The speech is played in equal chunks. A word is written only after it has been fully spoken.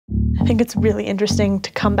I think it's really interesting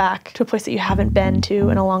to come back to a place that you haven't been to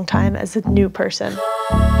in a long time as a new person.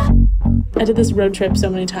 I did this road trip so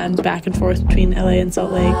many times back and forth between LA and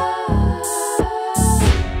Salt Lake.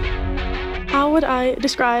 How would I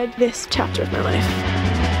describe this chapter of my life?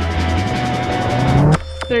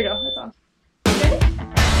 There you go, that's on.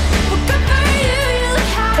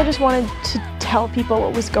 I just wanted to tell people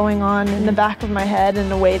what was going on in the back of my head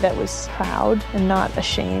in a way that was proud and not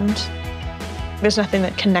ashamed. There's nothing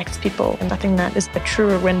that connects people and nothing that is a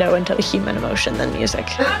truer window into the human emotion than music.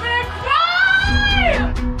 I'm gonna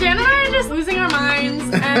cry! Dan and I are just losing our minds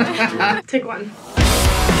and take one.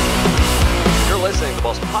 You're listening to the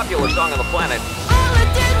most popular song on the planet.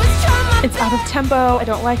 It's out of tempo, I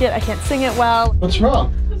don't like it, I can't sing it well. What's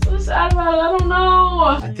wrong? I'm so sad about it, I don't know.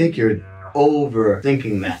 I think you're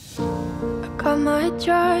overthinking that. Got my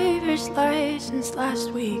driver's license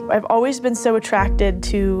last week. I've always been so attracted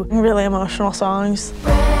to really emotional songs.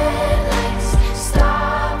 Red lights,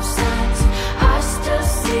 stop signs, I still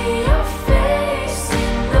see your face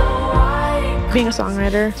in the white. Being a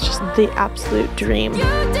songwriter is just the absolute dream. You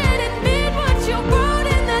didn't mean what you wrote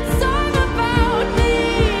in that song about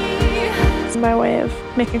me. It's my way of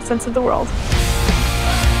making sense of the world.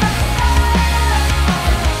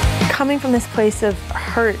 Coming from this place of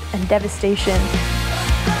hurt and devastation,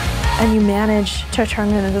 and you manage to turn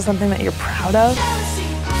it into something that you're proud of,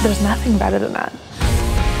 there's nothing better than that.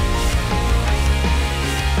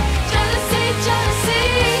 Jealousy,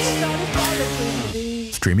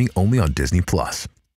 jealousy. Streaming only on Disney+.